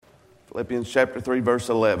Philippians chapter 3, verse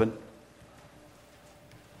 11.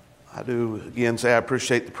 I do again say I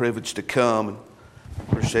appreciate the privilege to come and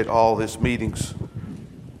appreciate all this meetings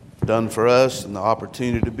done for us and the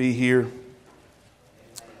opportunity to be here.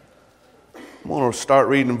 I'm going to start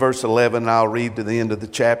reading verse 11. I'll read to the end of the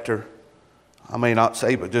chapter. I may not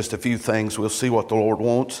say but just a few things. We'll see what the Lord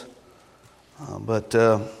wants. But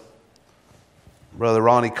Brother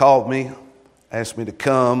Ronnie called me, asked me to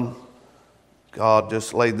come. God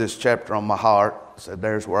just laid this chapter on my heart. Said,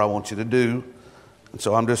 there's where I want you to do. And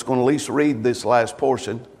so I'm just going to at least read this last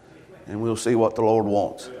portion, and we'll see what the Lord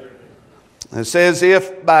wants. And it says,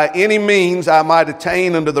 if by any means I might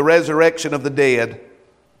attain unto the resurrection of the dead,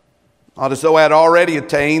 not as though I had already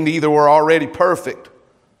attained, either were already perfect,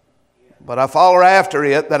 but I follow after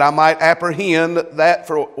it, that I might apprehend that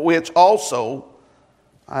for which also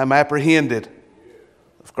I am apprehended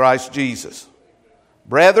of Christ Jesus.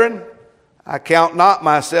 Brethren, I count not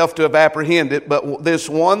myself to have apprehended, but this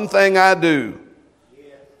one thing I do,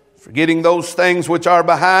 forgetting those things which are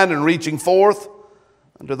behind and reaching forth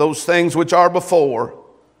unto those things which are before,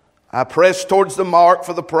 I press towards the mark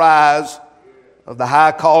for the prize of the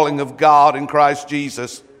high calling of God in Christ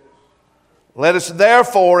Jesus. Let us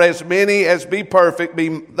therefore, as many as be perfect, be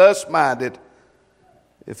thus minded.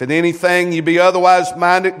 If in anything you be otherwise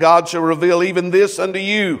minded, God shall reveal even this unto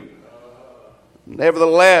you.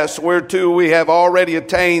 Nevertheless, whereto we have already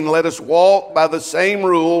attained, let us walk by the same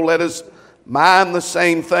rule, let us mind the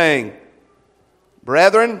same thing.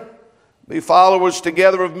 Brethren, be followers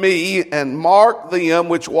together of me, and mark them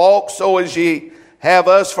which walk so as ye have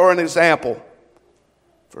us for an example.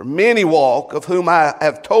 For many walk, of whom I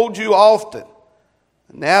have told you often,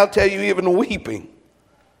 and now tell you even weeping,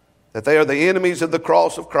 that they are the enemies of the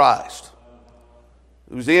cross of Christ,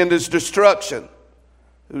 whose end is destruction,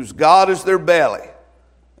 whose God is their belly,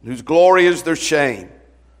 and whose glory is their shame,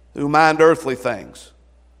 who mind earthly things.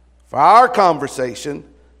 For our conversation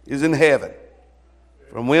is in heaven,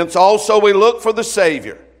 from whence also we look for the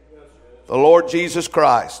Savior, the Lord Jesus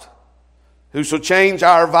Christ, who shall change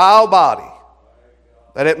our vile body,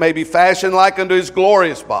 that it may be fashioned like unto his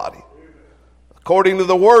glorious body, according to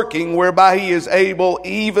the working whereby he is able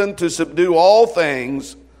even to subdue all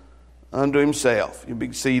things unto himself. You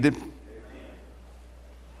be seated.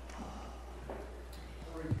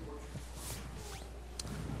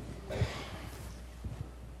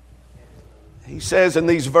 He says in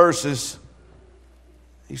these verses,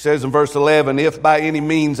 he says in verse 11, if by any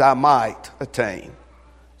means I might attain.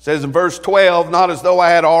 He says in verse 12, not as though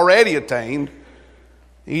I had already attained,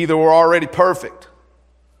 either were already perfect.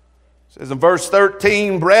 It says in verse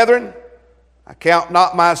 13, brethren, I count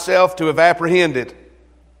not myself to have apprehended.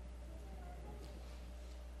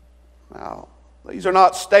 Now, these are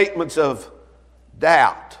not statements of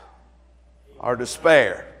doubt or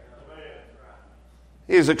despair.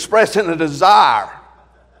 He is expressing a desire,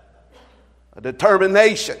 a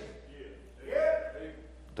determination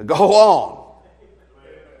to go on.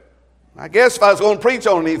 I guess if I was going to preach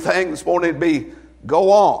on anything this morning, it'd be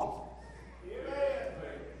go on.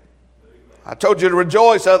 I told you to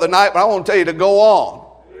rejoice the other night, but I want to tell you to go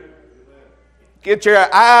on. Get your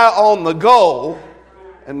eye on the goal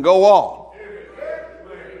and go on.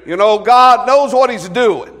 You know, God knows what he's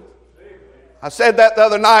doing. I said that the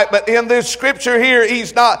other night, but in this scripture here,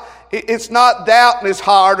 it's not doubt in his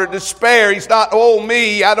heart or despair. He's not, oh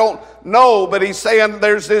me, I don't know. But he's saying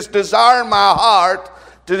there's this desire in my heart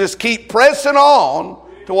to just keep pressing on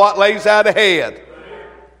to what lays out ahead.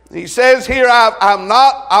 He says here,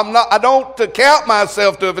 I don't count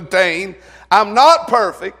myself to have attained. I'm not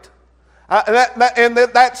perfect. In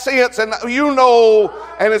that sense, and you know,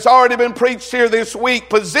 and it's already been preached here this week,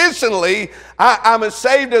 positionally, I'm as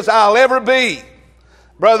saved as I'll ever be.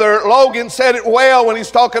 Brother Logan said it well when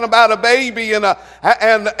he's talking about a baby and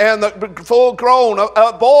the full grown.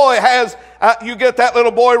 A boy has, you get that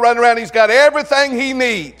little boy running around, he's got everything he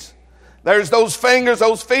needs. There's those fingers,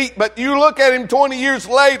 those feet, but you look at him 20 years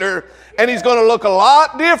later, and he's going to look a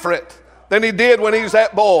lot different than he did when he was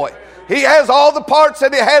that boy. He has all the parts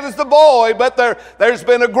that he had as the boy, but there's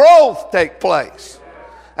been a growth take place.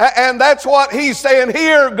 And that's what he's saying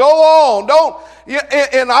here, go on.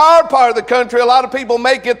 In our part of the country, a lot of people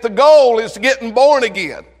make it the goal is getting born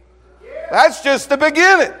again. That's just the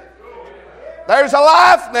beginning. There's a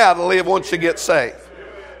life now to live once you get saved.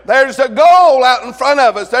 There's a goal out in front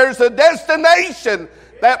of us. There's a destination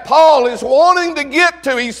that Paul is wanting to get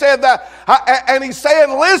to. He said that, and he's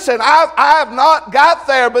saying, listen, I have not got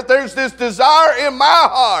there, but there's this desire in my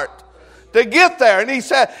heart to get there. And he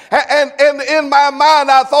said, and in my mind,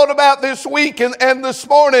 I thought about this week and this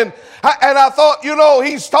morning, and I thought,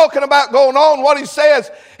 he's talking about going on. What he says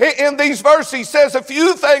in these verses, he says a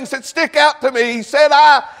few things that stick out to me. He said,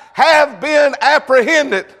 I have been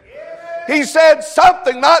apprehended. He said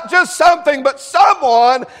something, not just something, but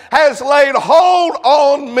someone has laid hold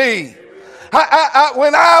on me.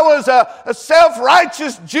 When I was a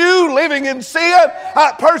self-righteous Jew living in sin,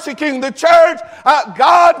 persecuting the church,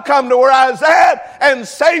 God come to where I was at and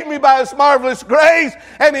saved me by His marvelous grace,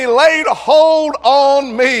 and He laid hold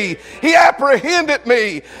on me. He apprehended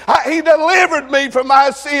me. He delivered me from my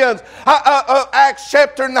sins. Acts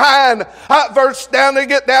chapter 9, verse down, they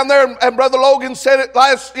get down there, and Brother Logan said it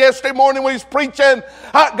yesterday morning when he's preaching.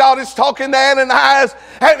 God is talking to Ananias,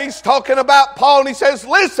 and He's talking about Paul, and He says,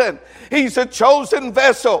 listen, he's a chosen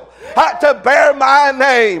vessel to bear my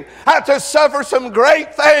name, to suffer some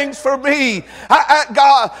great things for me.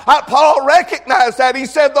 Paul recognized that. He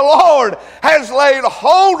said, the Lord has laid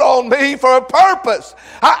hold on me for a purpose.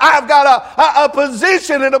 I've got a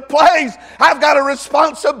position and a place. I've got a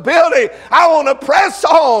responsibility. I want to press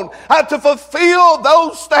on to fulfill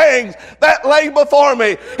those things that lay before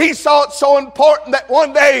me. He saw it so important that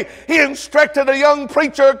one day he instructed a young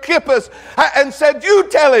preacher, Archippus, and said, you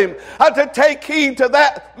tell him to take heed to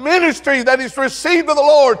that ministry that he's received of the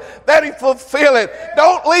Lord, that he fulfill it.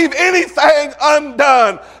 Don't leave anything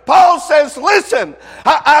undone. Paul says, listen,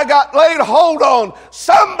 I got laid hold on.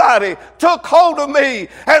 Somebody took hold of me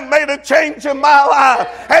and made a change in my life.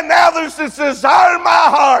 And now there's this desire in my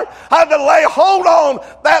heart to lay hold on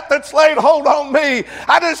that's laid hold on me.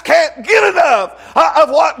 I just can't get enough of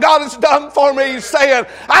what God has done for me. He's saying,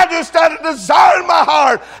 I just had a desire in my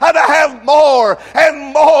heart to have more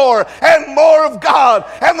and more and more of God.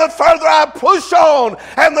 And the further I push on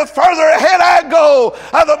and the further ahead I go,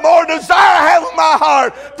 the more desire I have in my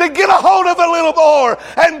heart to get a hold of a little more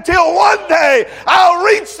until one day I'll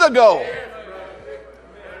reach the goal.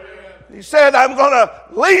 He said, I'm going to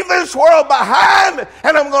leave this world behind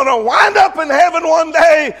and I'm going to wind up in heaven one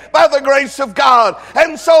day by the grace of God.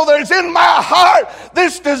 And so there's in my heart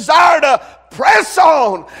this desire to press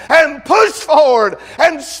on and push forward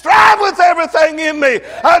and strive with everything in me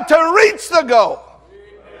to reach the goal.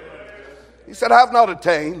 He said, I've not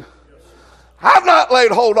attained. I've not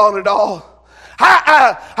laid hold on it all.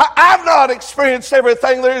 I've not experienced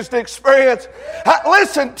everything there is to experience.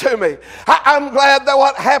 Listen to me. I'm glad that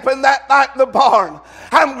what happened that night in the barn.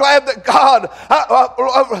 I'm glad that God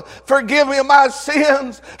forgive me of my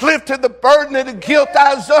sins, lifted the burden and the guilt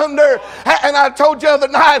I was under. And I told you the other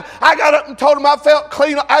night, I got up and told him I felt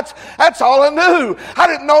clean. That's all I knew. I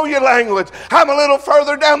didn't know your language. I'm a little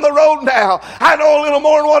further down the road now. I know a little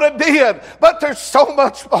more than what I did. But there's so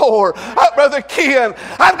much more. Brother Ken,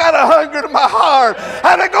 I've got a hunger in my heart.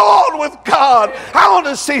 And to go on with God. I want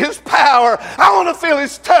to see His power. I want to feel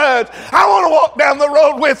His touch. I want to walk down the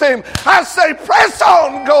road with Him. I say, press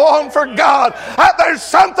on. Go on for God. There's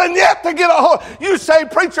something yet to get a hold. You say,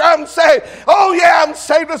 preacher, I'm saved. Oh yeah, I'm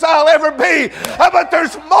saved as I'll ever be. But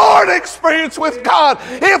there's more to experience with God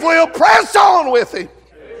if we'll press on with Him.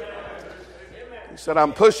 He said,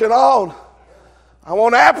 I'm pushing on. I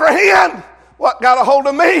want to apprehend what got a hold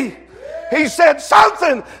of me. He said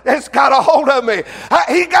something that's got a hold of me.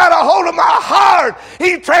 He got a hold of my heart.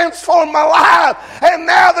 He transformed my life. And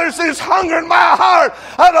now there's this hunger in my heart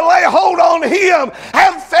to lay hold on Him,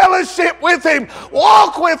 have fellowship with Him,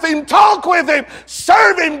 walk with Him, talk with Him,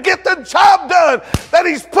 serve Him, get the job done that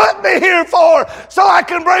He's put me here for so I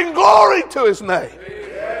can bring glory to His name.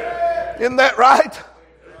 Isn't that right?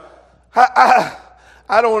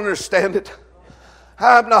 I don't understand it.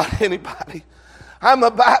 I'm not anybody. I'm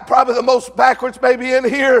probably the most backwards baby in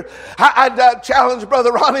here. I challenge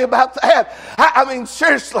Brother Ronnie about that. I mean,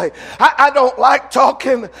 seriously, I don't like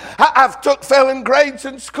talking. I've took failing grades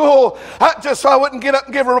in school just so I wouldn't get up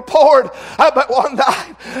and give a report. But one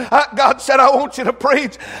night, God said, I want you to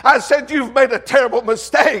preach. I said, you've made a terrible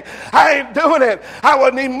mistake. I ain't doing it. I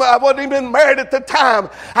wasn't even married at the time.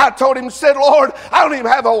 I told Him, said, Lord, I don't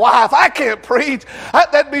even have a wife. I can't preach.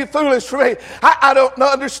 That'd be foolish for me. I don't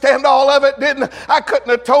understand all of it, didn't I? Couldn't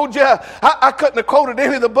have told you. I couldn't have quoted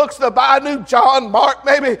any of the books of the Bible. I knew John, Mark,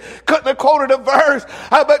 maybe. Couldn't have quoted a verse.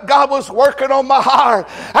 But God was working on my heart.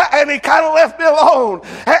 And He kind of left me alone.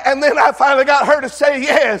 And then I finally got her to say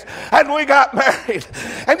yes. And we got married.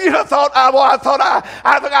 And you'd have thought, I've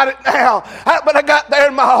got it now. But I got there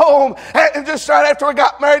in my home. And just right after we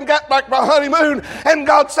got married and got back my honeymoon. And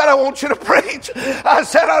God said, I want you to preach. I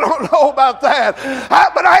said, I don't know about that.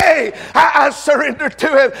 But I surrendered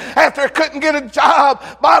to it after I couldn't get a job. job.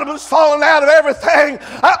 Bottom was falling out of everything.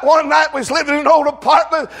 One night we was living in an old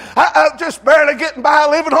apartment, just barely getting by,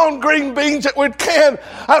 living on green beans that we'd canned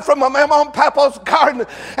from my mama and papa's garden.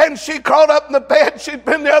 And she crawled up in the bed. She'd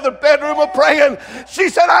been in the other bedroom praying. She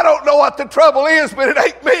said, I don't know what the trouble is, but it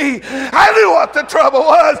ain't me. I knew what the trouble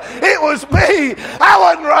was. It was me. I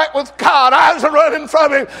wasn't right with God. I was running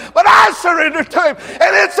from Him, but I surrendered to Him.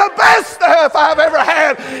 And it's the best stuff I've ever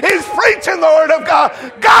had is preaching the Word of God.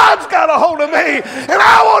 God's got a hold of me, and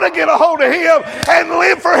I want to get a hold of Him and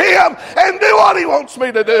live for Him and do what He wants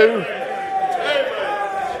me to do.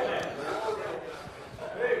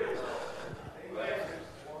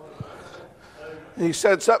 He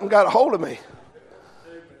said, something got a hold of me.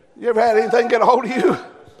 You ever had anything get a hold of you?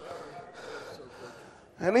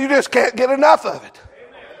 And you just can't get enough of it.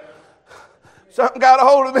 Something got a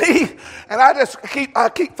hold of me, and I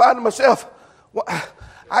keep finding myself.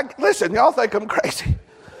 Listen, y'all think I'm crazy.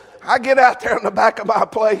 I get out there in the back of my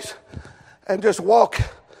place and just walk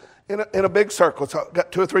in a big circle. So I've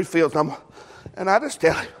got 2 or 3 fields, and I just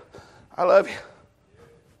tell Him, I love you.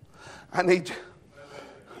 I need you.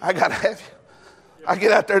 I got to have you. I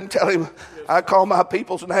get out there and tell Him, I call my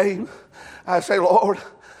people's name. I say, Lord,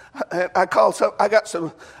 I've got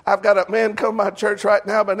a man come to my church right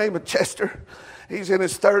now by the name of Chester. He's in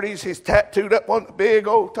his 30s. He's tattooed up one big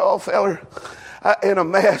old tall feller in a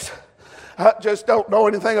mess. I just don't know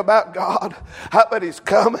anything about God, but He's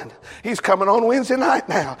coming. He's coming on Wednesday night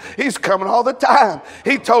now. He's coming all the time.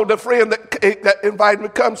 He told the friend that invited me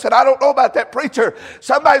to come, said, I don't know about that preacher.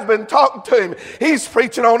 Somebody's been talking to him. He's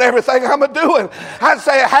preaching on everything I'm doing. I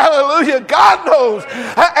say, hallelujah, God knows.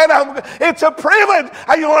 And it's a privilege.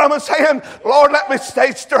 You know what I'm saying? Lord, let me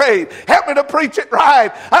stay straight. Help me to preach it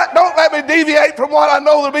right. Don't let me deviate from what I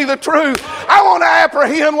know to be the truth. I want to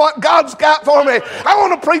apprehend what God's got for me. I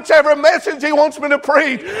want to preach every message He wants me to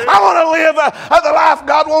preach. I want to live the life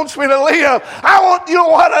God wants me to live. You know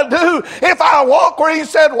what I do? If I walk where He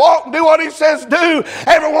said walk and do what He says do,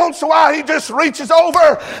 every once in a while He just reaches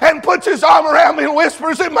over and puts His arm around me and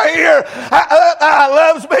whispers in my ear,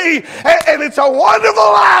 loves me. And it's a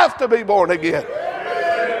wonderful life to be born again.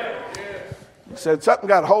 He said, something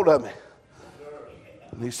got a hold of me.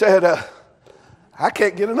 And he said, I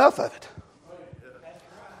can't get enough of it.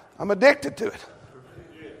 I'm addicted to it.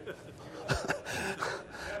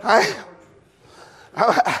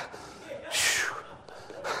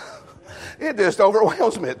 It just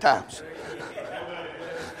overwhelms me at times.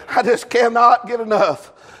 I just cannot get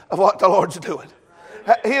enough of what the Lord's doing.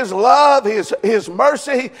 His love, His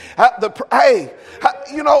mercy. I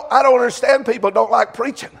don't understand people don't like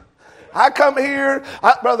preaching. I come here,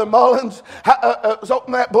 Brother Mullins was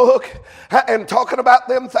opening that book and talking about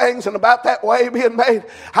them things and about that way being made.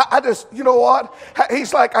 I just, you know what?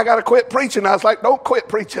 He's like, I got to quit preaching. I was like, don't quit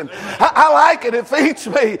preaching. I like it. It feeds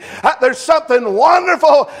me. There's something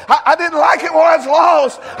wonderful. I didn't like it when I was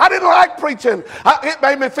lost. I didn't like preaching. It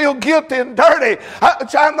made me feel guilty and dirty,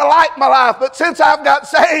 trying to light my life. But since I've got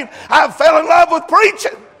saved, I've fell in love with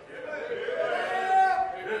preaching.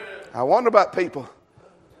 I wonder about people.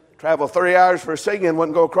 Travel 3 hours for singing,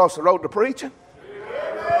 wouldn't go across the road to preaching.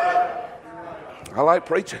 I like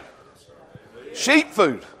preaching. Sheep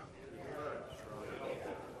food.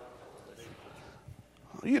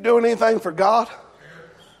 Are you doing anything for God?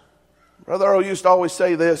 Brother Earl used to always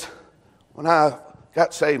say this when I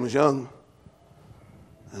got saved and was young.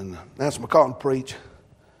 And asked him to call and preach.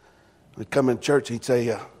 We'd come in church, he'd say,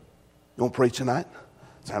 you want to preach tonight?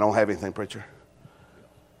 I said, I don't have anything, preacher.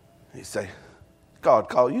 He'd say, God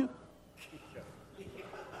call you?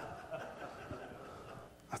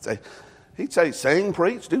 He'd say, sing,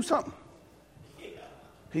 preach, do something.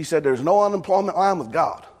 He said, there's no unemployment line with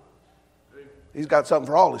God. He's got something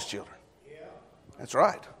for all His children. That's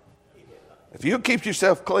right. If you keep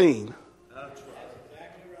yourself clean,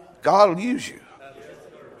 God will use you.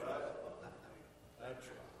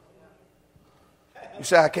 You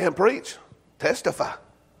say, I can't preach. Testify.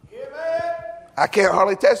 I can't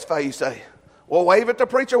hardly testify, you say. Well, wave at the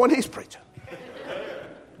preacher when he's preaching.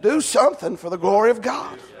 Do something for the glory of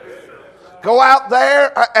God. Go out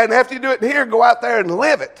there, and after you do it here, go out there and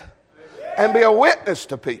live it. And be a witness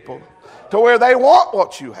to people to where they want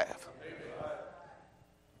what you have.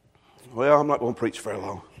 Well, I'm not going to preach very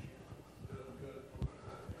long.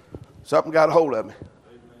 Something got a hold of me.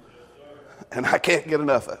 And I can't get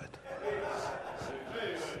enough of it.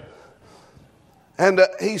 And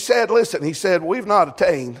he said, listen, he said, we've not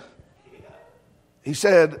attained. He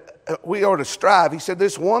said, we are to strive. He said,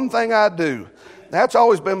 this one thing I do. That's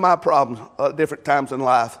always been my problem at different times in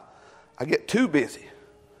life. I get too busy.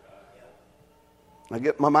 I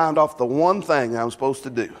get my mind off the one thing I'm supposed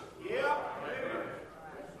to do.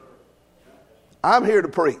 I'm here to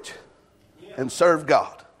preach and serve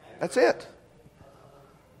God. That's it.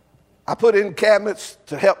 I put in cabinets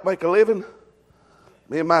to help make a living.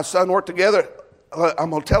 Me and my son worked together. I'm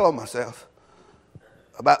going to tell on myself.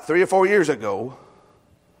 About 3 or 4 years ago,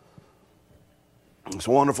 it was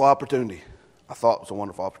a wonderful opportunity. I thought it was a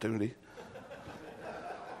wonderful opportunity.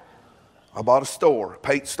 I bought a store, a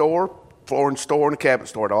paint store, flooring store, and a cabinet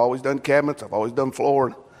store. I've always done cabinets. I've always done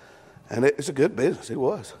flooring. And it's a good business. It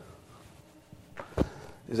was.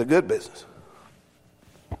 It's a good business.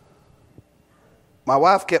 My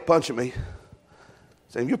wife kept punching me,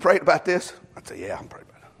 saying, "You prayed about this?" I'd say, "Yeah, I'm praying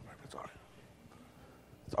about it. It's all right.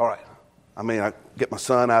 It's all right." I mean, I get my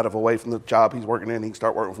son out of away from the job he's working in. He can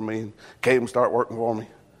start working for me, and Caleb start working for me,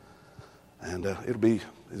 and it'll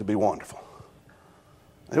be wonderful.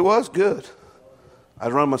 It was good. I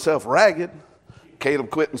run myself ragged. Caleb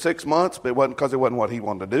quit in 6 months, but it wasn't because it wasn't what he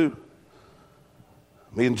wanted to do.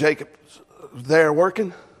 Me and Jacob was there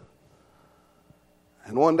working.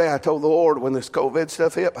 And one day I told the Lord, when this COVID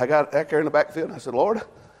stuff hit, I got back there in the backfield, and I said, "Lord,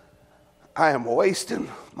 I am wasting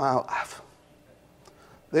my life.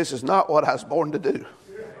 This is not what I was born to do.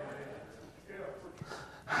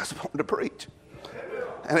 I was born to preach.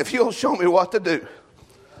 And if you'll show me what to do."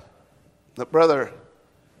 The brother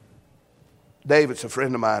David's a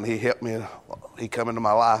friend of mine. He helped me. He come into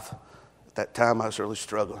my life. At that time, I was really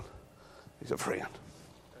struggling. He's a friend.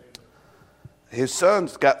 His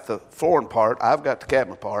son's got the flooring part. I've got the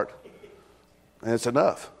cabinet part. And it's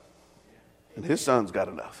enough. And his son's got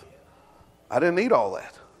enough. I didn't need all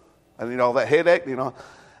that. I didn't need all that headache, you know.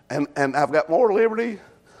 And I've got more liberty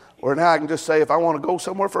where now I can just say, if I want to go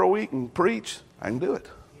somewhere for a week and preach, I can do it.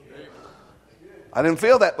 I didn't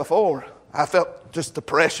feel that before. I felt just the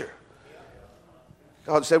pressure.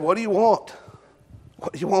 God said, "What do you want?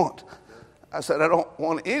 What do you want?" I said, "I don't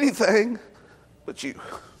want anything but you."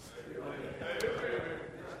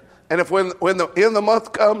 And if when the end of the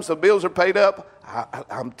month comes, the bills are paid up,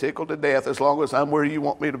 I'm tickled to death as long as I'm where you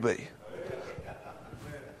want me to be.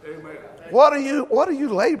 Amen. What are you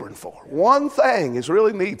laboring for? One thing is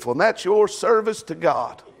really needful, and that's your service to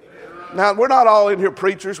God. Now, we're not all in here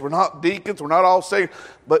preachers. We're not deacons. We're not all singers.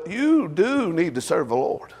 But you do need to serve the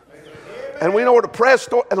Lord. And we know where to press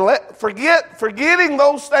and forgetting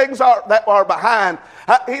those things that are behind.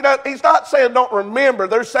 He's not saying don't remember.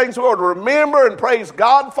 There's things we ought to remember and praise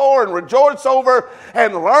God for and rejoice over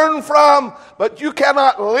and learn from. But you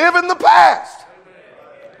cannot live in the past.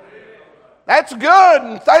 That's good,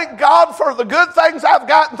 and thank God for the good things I've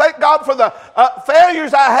got, and thank God for the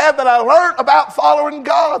failures I have that I learned about following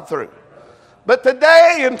God through. But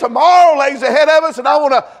today and tomorrow lays ahead of us, and I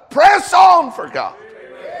want to press on for God.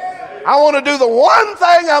 I want to do the one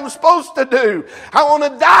thing I'm supposed to do. I want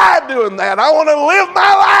to die doing that. I want to live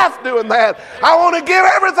my life doing that. I want to give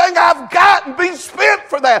everything I've got and be spent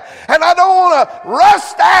for that. And I don't want to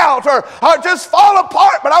rust out or just fall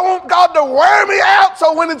apart, but I want God to wear me out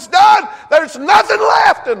so when it's done, there's nothing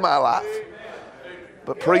left in my life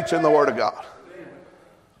but preaching the Word of God.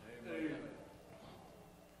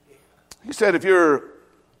 He said, if you're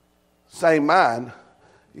same mind,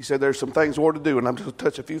 he said, there's some things we're to do, and I'm just going to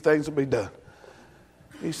touch a few things and be done.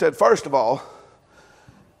 He said, first of all,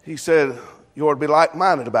 he said, you ought to be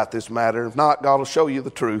like-minded about this matter. If not, God will show you the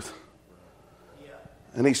truth.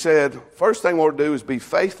 And he said, first thing we're to do is be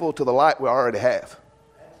faithful to the light we already have.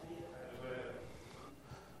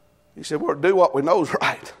 He said, we're to do what we know is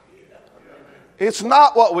right. It's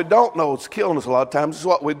not what we don't know that's killing us a lot of times. It's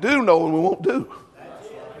what we do know and we won't do.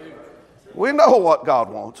 We know what God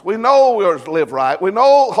wants. We know we're to live right. We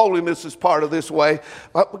know holiness is part of this way.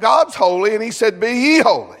 But God's holy, and he said, be ye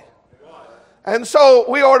holy. And so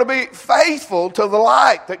we are to be faithful to the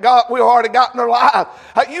light that God we already got in our life.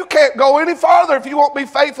 You can't go any farther if you won't be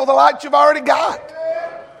faithful to the light you've already got.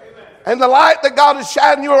 And the light that God has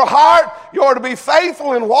shined in your heart, you are to be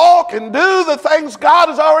faithful and walk and do the things God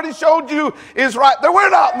has already showed you is right. We're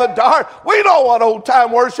not in the dark. We know what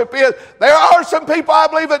old-time worship is. There are some people, I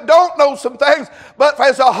believe, that don't know some things. But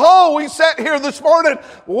as a whole, we sat here this morning,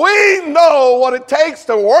 we know what it takes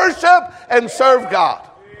to worship and serve God.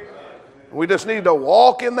 We just need to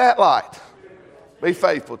walk in that light. Be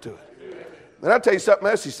faithful to it. Then I'll tell you something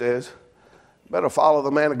else he says. You better follow the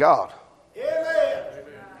man of God.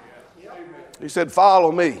 He said,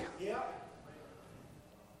 follow me.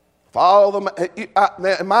 Follow them.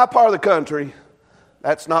 In my part of the country,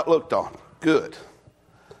 that's not looked on good.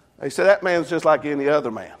 They said, that man's just like any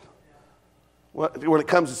other man. When it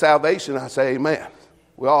comes to salvation, I say amen.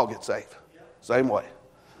 We all get saved. Same way.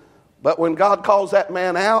 But when God calls that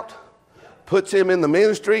man out, puts him in the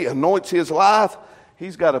ministry, anoints his life,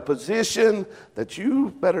 he's got a position that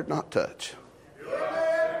you better not touch.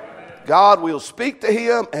 God will speak to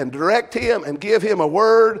him and direct him and give him a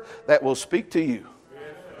word that will speak to you.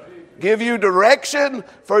 Give you direction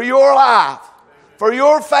for your life, for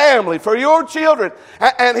your family, for your children.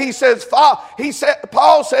 And he says,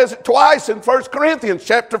 Paul says it twice in 1 Corinthians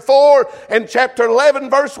chapter 4 and chapter 11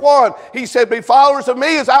 verse 1. He said, be followers of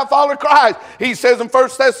me as I follow Christ. He says in 1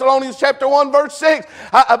 Thessalonians chapter 1 verse 6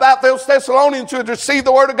 about those Thessalonians who had received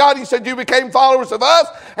the word of God. He said, you became followers of us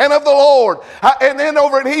and of the Lord. And then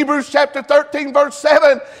over in Hebrews chapter 13 verse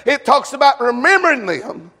 7, it talks about remembering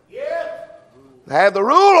them. They have the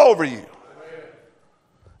rule over you.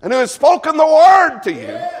 And who has spoken the word to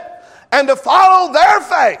you, and to follow their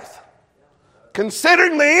faith,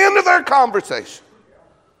 considering the end of their conversation.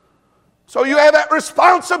 So you have that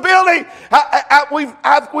responsibility.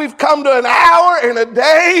 We've come to an hour and a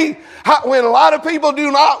day when a lot of people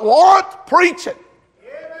do not want preaching.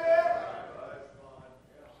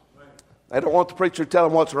 They don't want the preacher to tell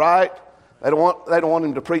them what's right. They don't want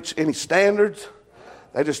him to preach any standards.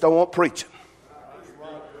 They just don't want preaching.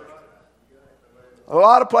 A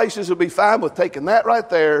lot of places would be fine with taking that right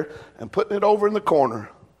there and putting it over in the corner.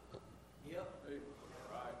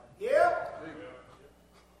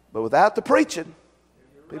 But without the preaching,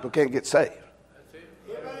 people can't get saved.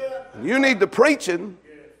 And you need the preaching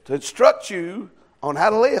to instruct you on how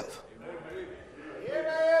to live.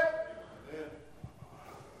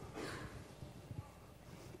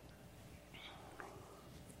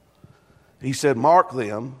 He said, mark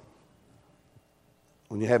them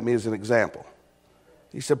when you have me as an example.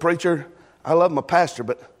 He said, preacher, I love my pastor,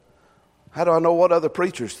 but how do I know what other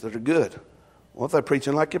preachers that are good? Well, if they're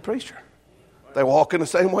preaching like your preacher. They walk in the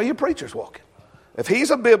same way your preacher's walking. If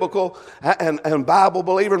he's a biblical and Bible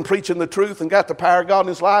believer and preaching the truth and got the power of God in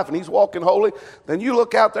his life and he's walking holy, then you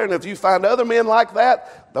look out there and if you find other men like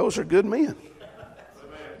that, those are good men.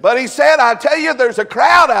 But he said, I tell you, there's a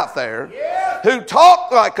crowd out there who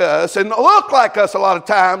talk like us and look like us a lot of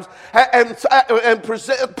times and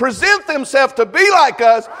present themselves to be like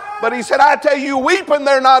us. But he said, I tell you, weeping,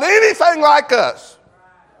 they're not anything like us.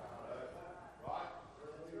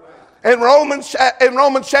 In Romans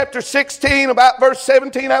chapter 16, about verse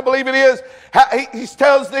 17, I believe it is, he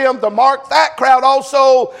tells them to mark that crowd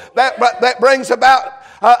also that brings about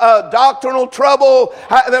doctrinal trouble,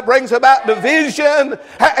 that brings about division.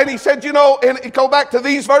 And he said, and go back to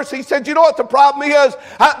these verses, he said, you know what the problem is?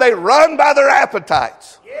 They run by their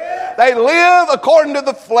appetites. They live according to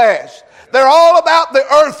the flesh. They're all about the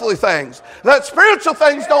earthly things. The spiritual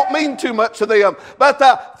things don't mean too much to them, but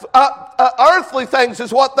the earthly things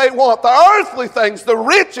is what they want. The earthly things, the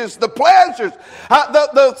riches, the pleasures,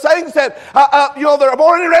 the things that, they're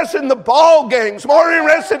more interested in the ball games, more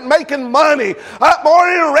interested in making money, more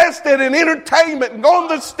interested in entertainment and going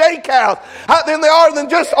to the steakhouse than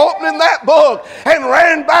just opening that book and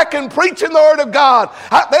ran back and preaching the word of God.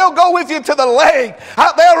 They'll go with you to the lake.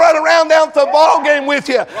 They'll run around down to the ball game with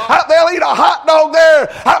you. They'll eat a hot dog there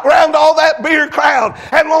around all that beer crowd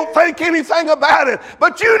and won't think anything about it.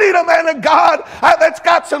 But you need a man of God that's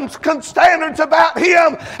got some standards about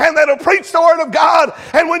him and that'll preach the word of God.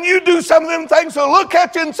 And when you do some of them things, they'll look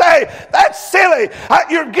at you and say, that's silly.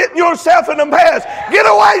 You're getting yourself in a mess. Get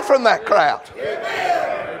away from that crowd.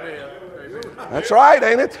 That's right,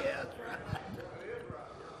 ain't it?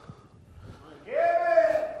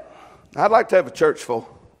 I'd like to have a church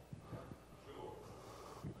full.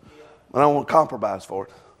 I don't want to compromise for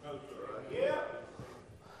it.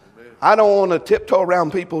 I don't want to tiptoe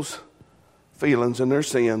around people's feelings and their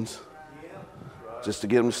sins just to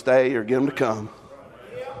get them to stay or get them to come.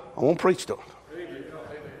 I won't preach to them.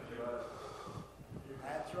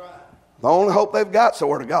 The only hope they've got is the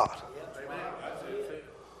Word of God.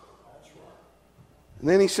 And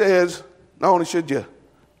then he says, not only should you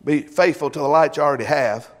be faithful to the light you already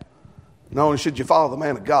have, not only should you follow the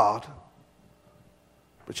man of God,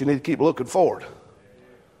 but you need to keep looking forward.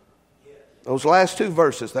 Those last two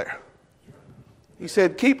verses there. He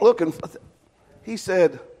said, keep looking. He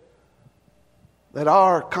said that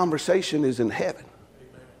our conversation is in heaven.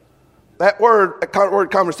 That word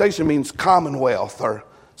conversation means commonwealth or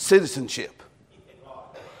citizenship.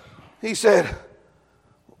 He said,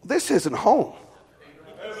 this isn't home.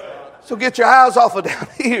 So get your eyes off of down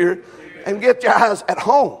here and get your eyes at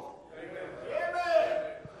home.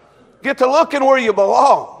 Get to looking where you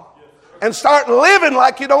belong and start living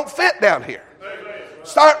like you don't fit down here.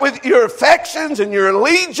 Start with your affections and your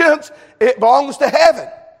allegiance. It belongs to heaven.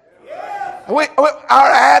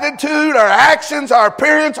 Our attitude, our actions, our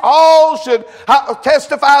appearance, all should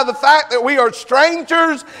testify the fact that we are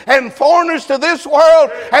strangers and foreigners to this world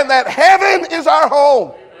and that heaven is our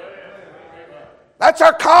home. That's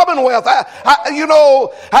our commonwealth.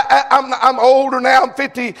 I'm older now. I'm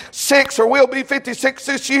 56, or will be 56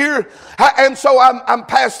 this year. And so I'm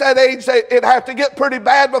past that age. It'd have to get pretty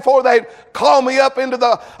bad before they'd call me up into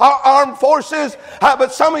the armed forces.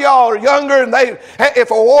 But some of y'all are younger, and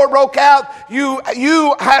if a war broke out, you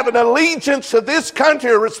have an allegiance to this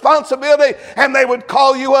country, a responsibility, and they would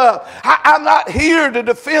call you up. I'm not here to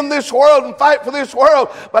defend this world and fight for this world,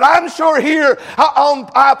 but I'm sure here on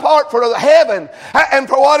my part for heaven, and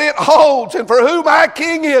for what it holds, and for who my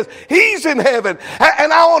King is. He's in heaven,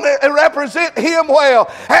 and I want to represent Him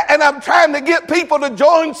well. And I'm trying to get people to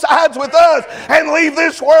join sides with us and leave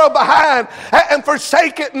this world behind and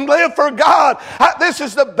forsake it and live for God. This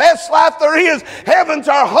is the best life there is. Heaven's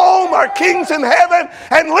our home. Our King's in heaven.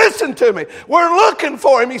 And listen to me, we're looking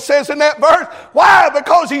for Him, He says in that verse. Why?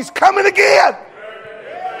 Because He's coming again.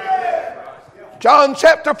 John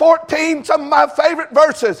chapter 14, some of my favorite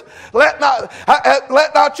verses. Let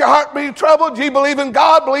not your heart be troubled. Ye believe in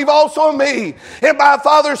God, believe also in me. In my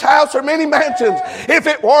Father's house are many mansions. If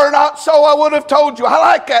it were not so, I would have told you. I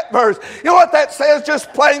like that verse. You know what that says?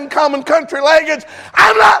 Just plain common country language.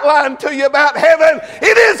 I'm not lying to you about heaven.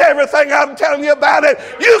 It is everything I'm telling you about it.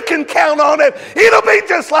 You can count on it. It'll be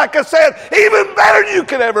just like I said, even better than you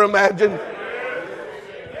could ever imagine.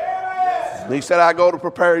 And He said, I go to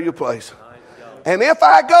prepare you a place. And if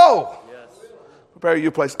I go, prepare you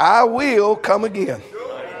a place, I will come again.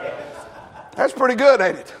 That's pretty good,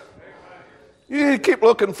 ain't it? You need to keep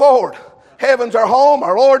looking forward. Heaven's our home,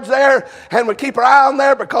 our Lord's there, and we keep our eye on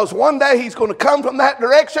there, because one day He's going to come from that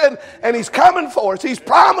direction, and He's coming for us. He's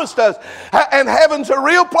promised us, and heaven's a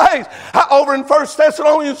real place. Over in 1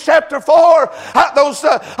 Thessalonians chapter 4, those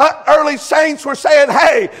early saints were saying,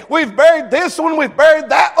 hey, we've buried this one, we've buried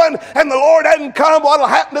that one, and the Lord hadn't come. What'll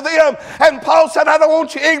happen to them? And Paul said, I don't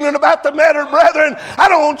want you ignorant about the matter, brethren. I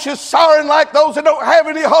don't want you sorrowing like those that don't have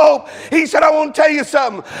any hope. He said, I want to tell you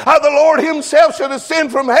something. The Lord Himself should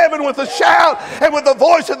ascend from heaven with a shout, and with the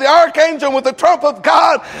voice of the archangel, and with the trump of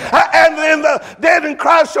God, and then the dead in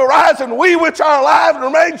Christ shall rise, and we which are alive and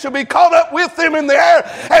remain shall be caught up with them in the air,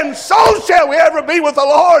 and so shall we ever be with the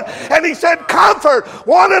Lord. And He said, comfort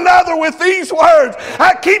one another with these words.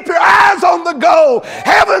 Keep your eyes on the goal.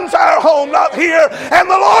 Heaven's our home, not here, and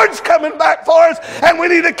the Lord's coming back for us, and we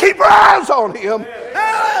need to keep our eyes on Him.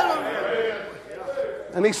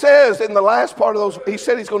 And He says in the last part of those, He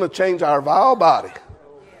said He's going to change our vile body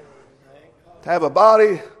to have a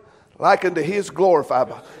body like unto His glorified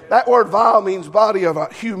body. That word vile means body of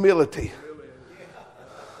humility.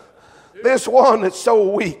 This one that's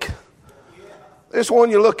so weak. This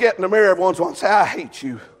one you look at in the mirror every once in a while and say, I hate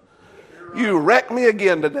you. You wrecked me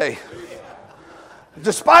again today.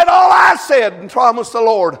 Despite all I said and promised the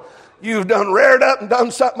Lord, you've done reared up and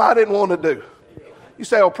done something I didn't want to do. You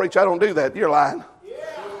say, oh, preacher, I don't do that. You're lying.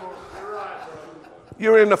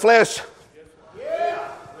 You're in the flesh.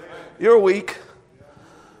 You're weak.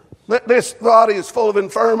 This body is full of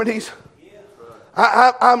infirmities.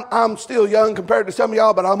 I'm still young compared to some of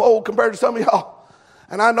y'all, but I'm old compared to some of y'all.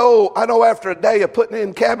 And I know after a day of putting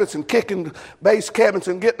in cabinets and kicking base cabinets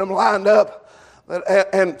and getting them lined up,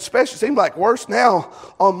 and especially seems like worse now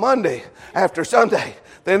on Monday after Sunday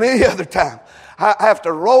than any other time. I have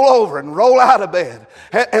to roll over and roll out of bed.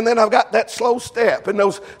 And then I've got that slow step and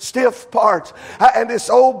those stiff parts. And this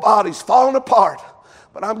old body's falling apart.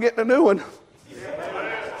 But I'm getting a new one.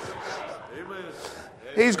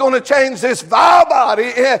 He's going to change this vile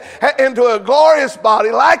body into a glorious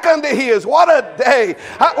body like unto His. What a day.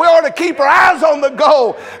 We ought to keep our eyes on the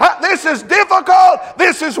goal. This is difficult.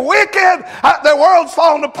 This is wicked. The world's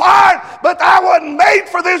falling apart. But I wasn't made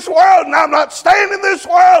for this world, and I'm not staying in this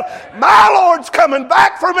world. My Lord's coming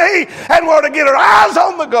back for me, and we ought to get our eyes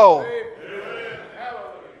on the goal.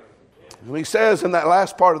 And He says in that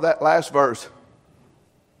last part of that last verse,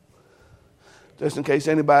 just in case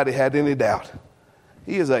anybody had any doubt,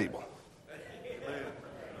 He is able.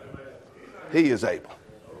 He is able.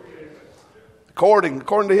 According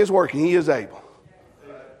to His working, He is able.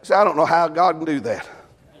 So I don't know how God can do that.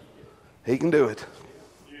 He can do it.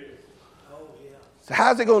 So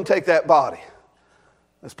how's He going to take that body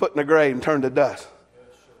that's put in the grave and turn to dust?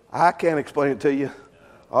 I can't explain it to you.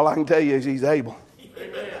 All I can tell you is He's able.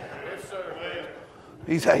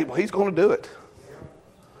 He's able. He's going to do it.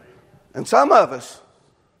 And some of us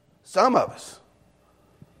are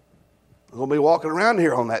going to be walking around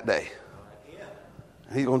here on that day.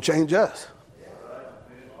 And He's going to change us.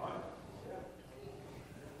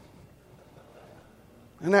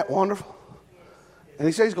 Isn't that wonderful? And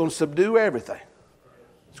He says He's going to subdue everything.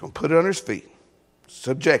 He's going to put it under His feet.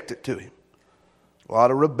 Subject it to Him. A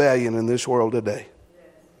lot of rebellion in this world today.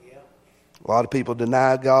 A lot of people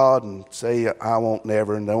deny God and say, I won't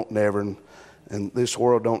never and don't never, and this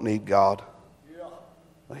world don't need God.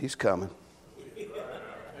 Well, He's coming.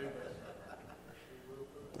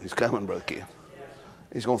 He's coming, Brother Ken.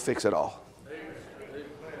 He's going to fix it all.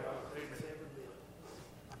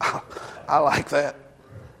 I like that.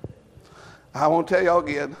 I won't tell y'all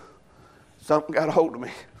again. Something got a hold of me.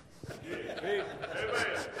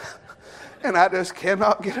 And I just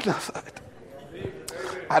cannot get enough of it.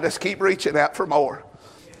 I just keep reaching out for more.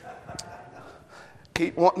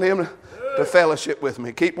 Keep wanting Him to fellowship with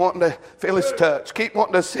me. Keep wanting to feel His touch. Keep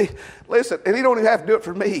wanting to see. Listen, and He don't even have to do it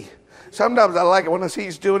for me. Sometimes I like it when I see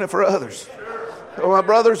He's doing it for others. When my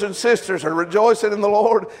brothers and sisters are rejoicing in the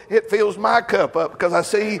Lord, it fills my cup up because I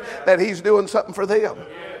see that He's doing something for them.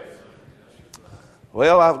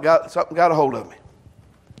 Well, I've got something got a hold of me.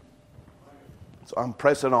 So I'm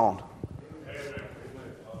pressing on.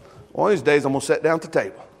 One of these days I'm going to sit down at the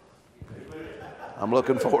table. I'm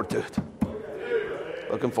looking forward to it.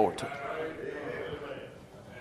 Looking forward to it.